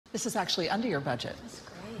This is actually under your budget. That's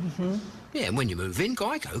great. Yeah, and when you move in,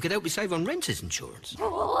 Geico could help you save on renter's insurance.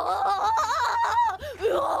 Wolves,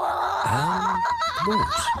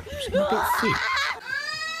 seem a bit thick.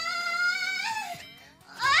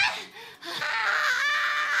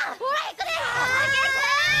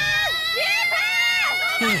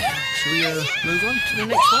 Yeah, shall we move on to the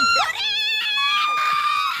next one?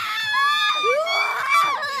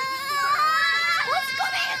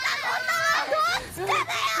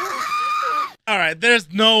 All right,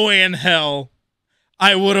 there's no way in hell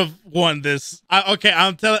I would have won this. Okay,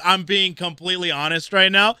 I'm being completely honest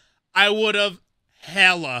right now. I would have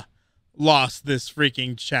hella lost this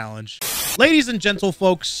freaking challenge. Ladies and gentle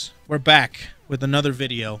folks, we're back with another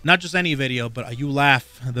video. Not just any video, but a You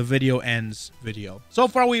Laugh, the video ends video. So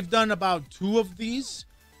far, we've done about 2 of these,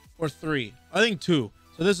 or 3. I think 2.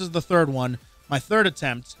 So this is the 3rd one. My 3rd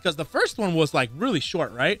attempt, because the first one was like really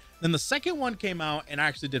short, right? Then the second one came out and I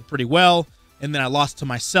actually did pretty well. And then I lost to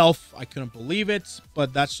myself. I couldn't believe it,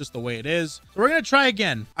 but that's just the way it is. So we're going to try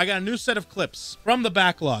again. I got a new set of clips from the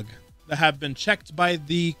backlog that have been checked by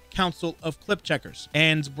the Council of Clip Checkers.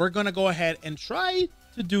 And we're going to go ahead and try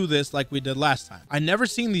to do this like we did last time. I never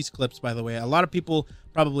seen these clips, by the way. A lot of people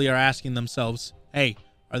probably are asking themselves, hey,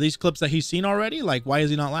 are these clips that he's seen already? Like, why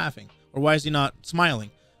is he not laughing? Or why is he not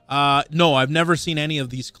smiling? No, I've never seen any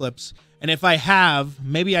of these clips. And if I have,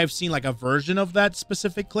 maybe I've seen like a version of that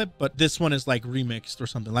specific clip, but this one is like remixed or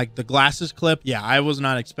something. Like the glasses clip. Yeah, I was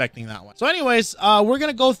not expecting that one. So anyways, we're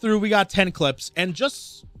going to go through. We got 10 clips. And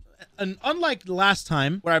unlike last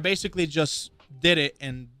time where I basically just did it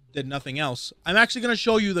and did nothing else, I'm actually going to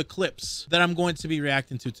show you the clips that I'm going to be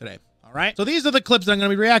reacting to today. All right. So these are the clips that I'm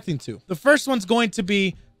going to be reacting to. The first one's going to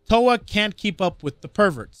be Towa can't keep up with the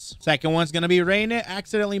perverts. Second one's going to be Reine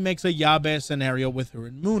accidentally makes a yabe scenario with her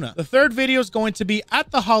and Muna. The third video is going to be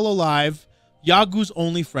at the Holo Live. Yagu's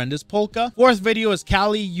only friend is Polka. Fourth video is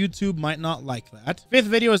Callie. YouTube might not like that. Fifth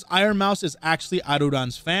video is Iron Mouse is actually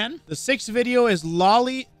Aruran's fan. The sixth video is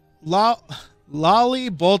Lolly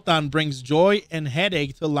Boltan brings joy and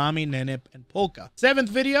headache to Lami, Nenep, and Polka. Seventh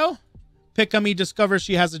video, Pikami discovers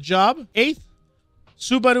she has a job. Eighth,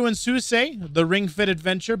 Subaru and Susei, the ring fit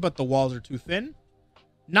adventure, but the walls are too thin.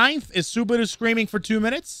 Ninth is Subaru screaming for 2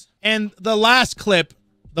 minutes. And the last clip,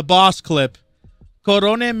 the boss clip,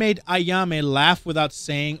 Korone made Ayame laugh without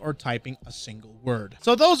saying or typing a single word.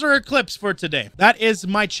 So those are our clips for today. That is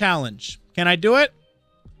my challenge. Can I do it?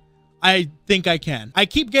 I think I can. I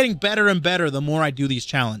keep getting better and better the more I do these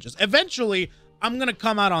challenges. Eventually, I'm going to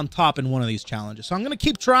come out on top in one of these challenges. So I'm going to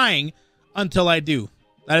keep trying until I do.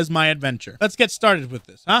 That is my adventure. Let's get started with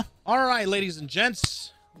this, huh? All right, ladies and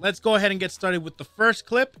gents, let's go ahead and get started with the first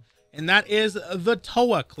clip, and that is the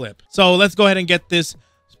Towa clip. So let's go ahead and get this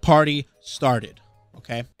party started,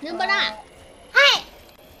 okay?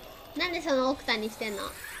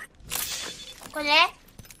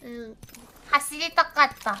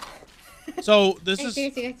 So this is,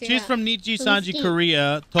 she's from Nichi, Sanji,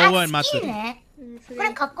 Korea, Towa, and Matsuri. こ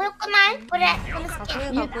れかっこよくない？これ好き。言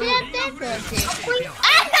ってやって、かっこいいか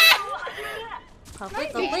っこいい。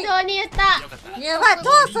適当に言った。やばい、ト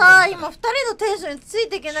ワさ、今2人のテンションについ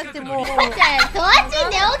ていけなくてもう。じゃあ、トワチン寝起き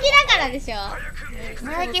だからでしょ。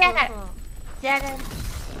寝起きだから。じゃ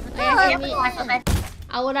あ、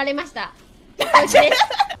煽られました。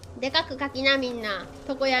でかく書きなみんな。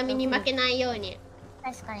常闇に負けないように。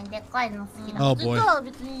確かにでっかいの好きだ。Oh boy.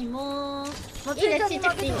 別にもう松井ちゃんに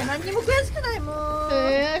負けて何にも悔しくないもん。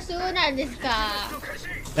そうなんですか。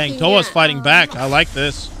Dang, Towa's fighting back. I like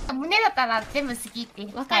this. 胸だったら全部好きって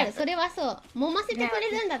わかる。それはそう。揉ませてくれ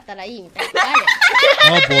るんだったらいいみたいな。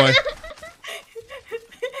Oh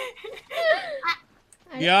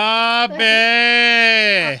boy. やべ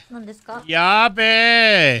え。何ですか？やべ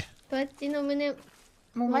え。どっちの胸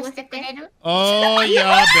揉ませてくれる？Oh, やべえ、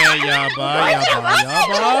やばい、やばい、や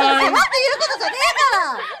ばい。待って言うことじゃねえか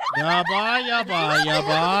ら。やばい、やばい、や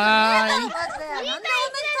ばい。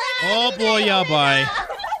Oh boy, やばい。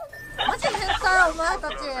マジ変態お前た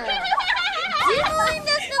ち。人類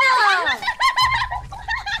ですか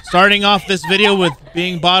ら。Starting off this video with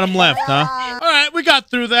being bottom left, huh? All right, we got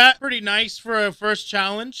through that. Pretty nice for a first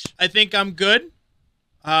challenge. I think I'm good.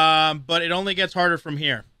 But it only gets harder from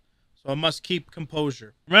here. So I must keep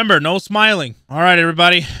composure. Remember, no smiling. All right,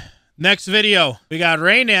 everybody. Next video. We got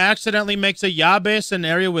Reine accidentally makes a yabe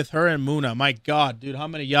scenario with her and Muna. My God, dude, how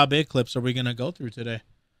many yabe clips are we going to go through today?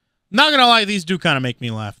 Not going to lie, these do kind of make me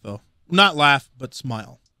laugh, though. Not laugh, but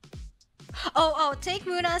smile. Oh, take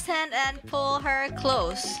Muna's hand and pull her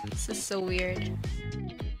close. This is so weird.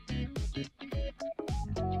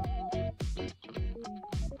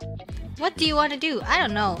 What do you want to do? I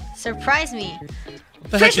don't know. Surprise me.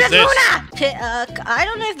 The heck is this? I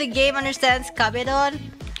don't know if the game understands Kabedon.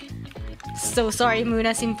 So sorry,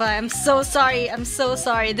 Muna Senpai. I'm so sorry. I'm so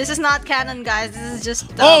sorry. This is not canon, guys. This is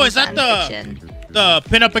just Oh, is that fiction. the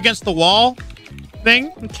pin up against the wall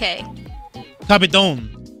thing? Okay. Kabedon.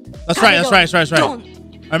 That's right. That's right. That's right. That's right. Don't.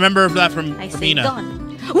 I remember that from I say Mina.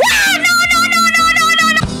 done. Wow!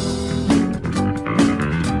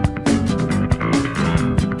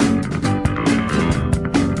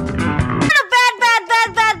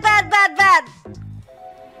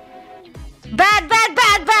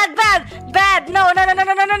 No! Bad. No.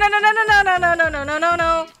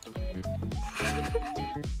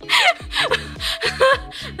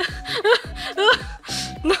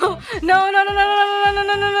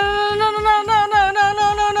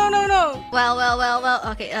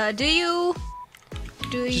 Well. Okay. Do you?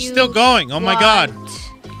 She's still going. Oh my god.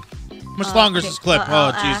 How much longer is okay. this clip?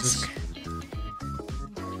 I'll Jesus.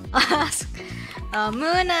 Ask.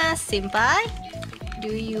 Muna Senpai, do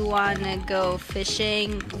you wanna go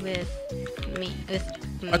fishing with me?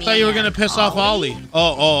 I thought you were gonna piss off Ollie.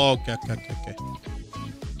 Oh, okay.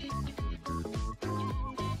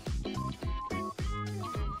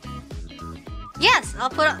 Yes, I'll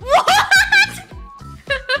put on. What?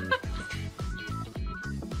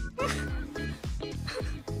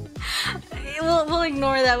 We'll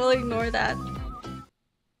ignore that. We'll ignore that.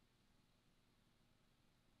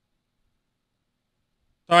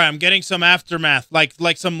 Sorry, I'm getting some aftermath, like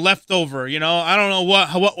some leftover. You know, I don't know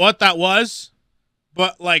what that was,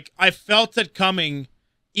 but like I felt it coming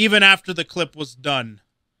even after the clip was done,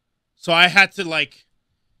 so I had to like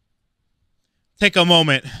take a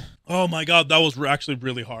moment. Oh my god, that was actually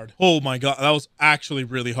really hard. Oh my god, that was actually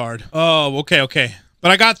really hard. Oh, okay,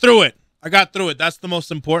 but I got through it. That's the most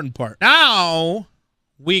important part. Now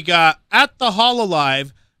we got at the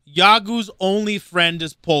Hololive. Yagu's only friend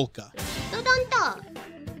is Polka.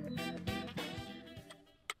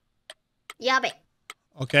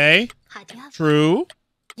 Okay. True.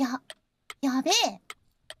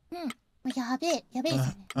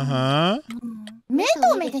 Uh-huh.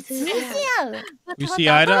 We see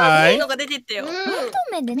eye to eye. I want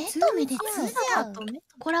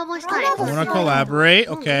to collaborate.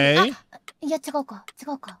 Okay. I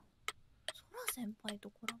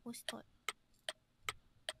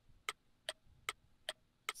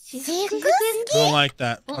don't like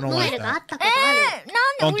that. Don't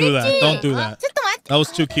do that. That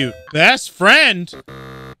was too cute. Best friend?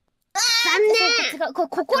 Oh.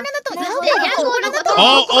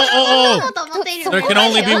 There can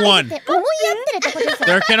only be one.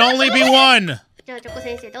 There can only be one.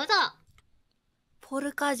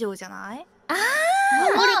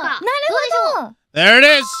 There it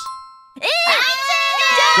is.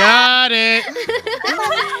 Got it.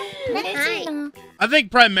 I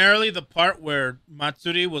think primarily the part where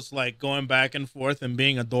Matsuri was like going back and forth and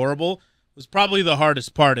being adorable was probably the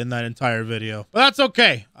hardest part in that entire video. But that's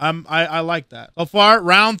okay. I like that. So far,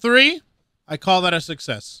 round 3, I call that a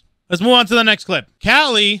success. Let's move on to the next clip.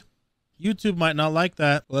 Callie, YouTube might not like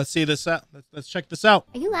that. Let's see this out. Let's check this out.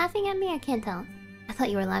 Are you laughing at me? I can't tell. I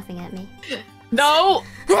thought you were laughing at me. No!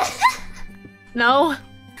 No.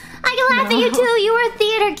 I can laugh at you too. You were a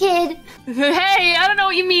theater kid. Hey, I don't know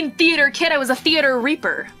what you mean theater kid. I was a theater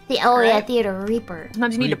reaper. Yeah, theater reaper.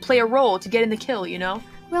 Sometimes you need to play a role to get in the kill, you know?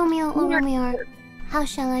 Romeo, how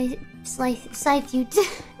shall I scythe you?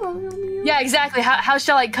 Oh, Romeo. Yeah, exactly. How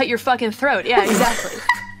shall I cut your fucking throat? Yeah, exactly.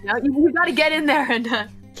 you gotta get in there and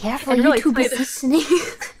careful, and really YouTube is listening.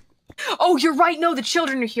 Oh, you're right. No, the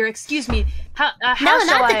children are here. Excuse me. How no, shall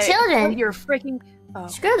not the children. You're freaking. Oh.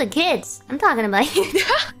 Screw the kids. I'm talking about you.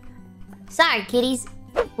 Sorry, kiddies.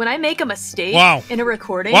 When I make a mistake in a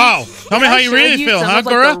recording, tell me how you really feel, huh,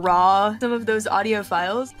 Gura? Some of those audio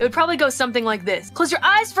files, it would probably go something like this. Close your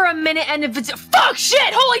eyes for a minute and if it's fuck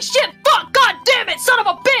shit, holy shit, fuck, god damn it, son of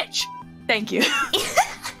a bitch! Thank you.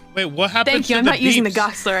 Wait, what happened? Thank you, I'm not using the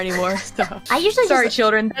Goxler anymore, so. I usually Sorry,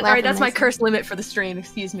 children. Alright, that's my curse limit for the stream,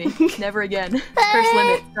 excuse me. Never again. Curse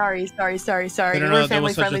limit. Sorry. I don't know there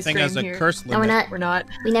was such a thing as a curse limit. No, we're not.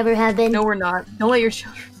 We never have been. No, we're not. Don't let your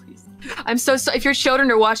children, please. I'm so sorry. If your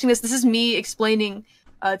children are watching this is me explaining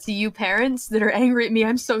to you parents that are angry at me.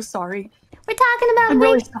 I'm so sorry. We're talking about I'm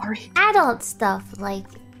really sorry. Adult stuff, like.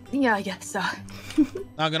 Yeah, I guess so.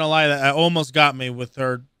 Not gonna lie, that almost got me with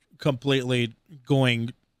her completely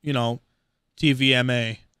going, you know,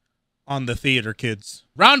 TVMA on the theater kids.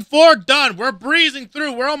 Round 4 done. We're breezing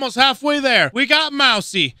through. We're almost halfway there. We got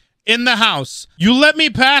Mousy in the house. You let me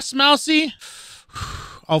pass, Mousy?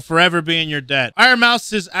 I'll forever be in your debt. Iron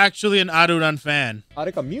Mouse is actually an Aruran fan.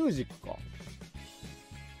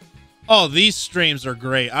 Oh, these streams are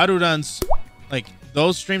great. Aruran's like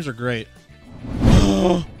those streams are great.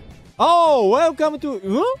 Oh, welcome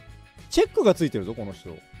to...チェックがついてるぞ、この人。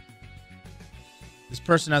This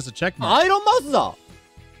person has a check mark. アイロンマウスだ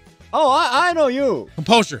Oh, I know you!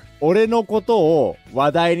 Composure. 俺のことを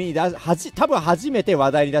話題に多分初めて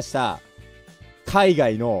話題に出した海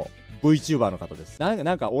外の VTuber の方です。な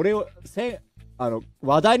んか俺を、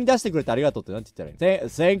話題に出してくれてありがとうってなんて言ったらいい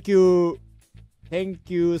の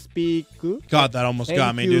Thank you speak? God, that almost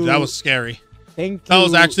got me, dude. That was scary. Thank you. That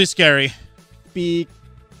was actually scary. Speak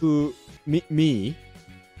me?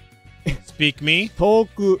 Speak me? Talk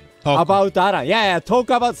about Aruran. Yeah, talk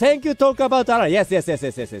about... Thank you, talk about Aruran. Yes.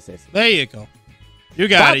 There you go. You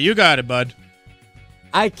got it. You got it, bud.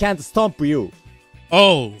 I can't stomp you.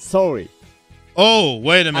 Oh. Sorry. Oh,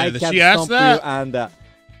 wait a minute. Did she ask that? And,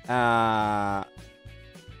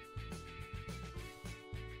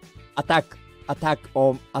 attack.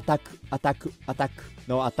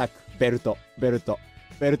 No attack. ベルト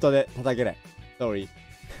で叩けない。Sorry.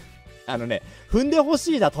 踏んでほ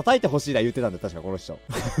しいだ、叩いてほしいだ言ってたんだ、確かこの人。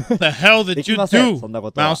The hell did you do, そんな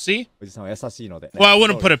ことは。Mousy? おじさんは優しいので。Well, I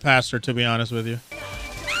wouldn't put it past her, to be honest with you.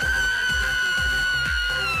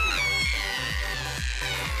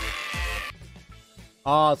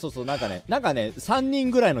 ああ、そう、なんかね、3人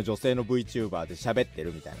ぐらいの女性の VTuber で喋って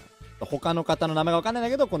るみたいな。他の方の名前がわかんないんだ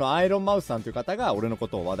けど、このアイロンマウスさんという方が俺のこ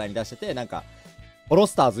とを話題に出してて、なんか、ホロ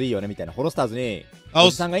スターズいいよねみたいな。ホロスターズに、お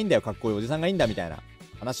じさんがいいんだよ、かっこいいおじさんがいいんだみたいな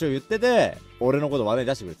話を言ってて、俺のことを話題に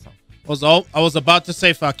出してくれてた。I was about to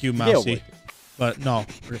say fuck you, Mousy. But no,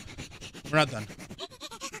 we're not done.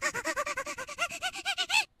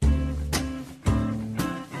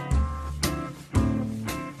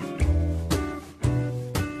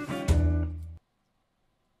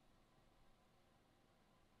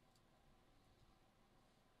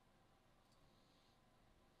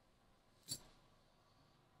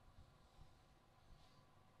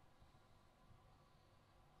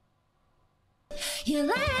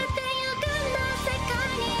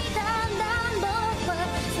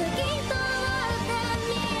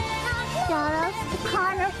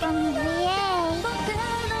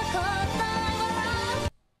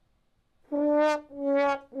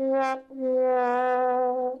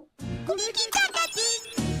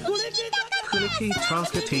 Kuliki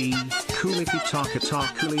taka tea, kuliki taka ta,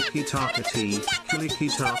 kuliki taka tea, kuliki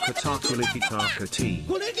taka ta, kuliki taka tea,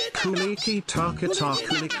 kuliki taka ta,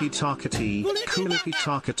 kuliki taka tea, kuliki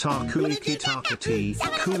taka ta, kuliki taka tea,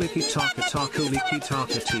 kuliki taka ta, kuliki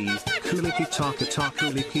taka tea, kuliki taka ta,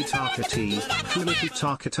 kuliki taka tea, kuliki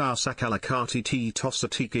taka ta, sakalakati tea tossa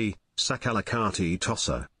tiki, sakalakati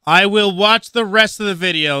tossa. I will watch the rest of the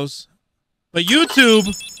videos, but YouTube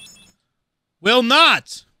will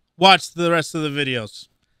not watch the rest of the videos.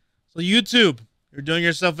 So YouTube, you're doing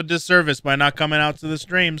yourself a disservice by not coming out to the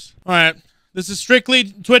streams. All right, this is strictly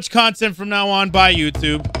Twitch content from now on by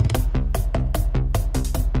YouTube.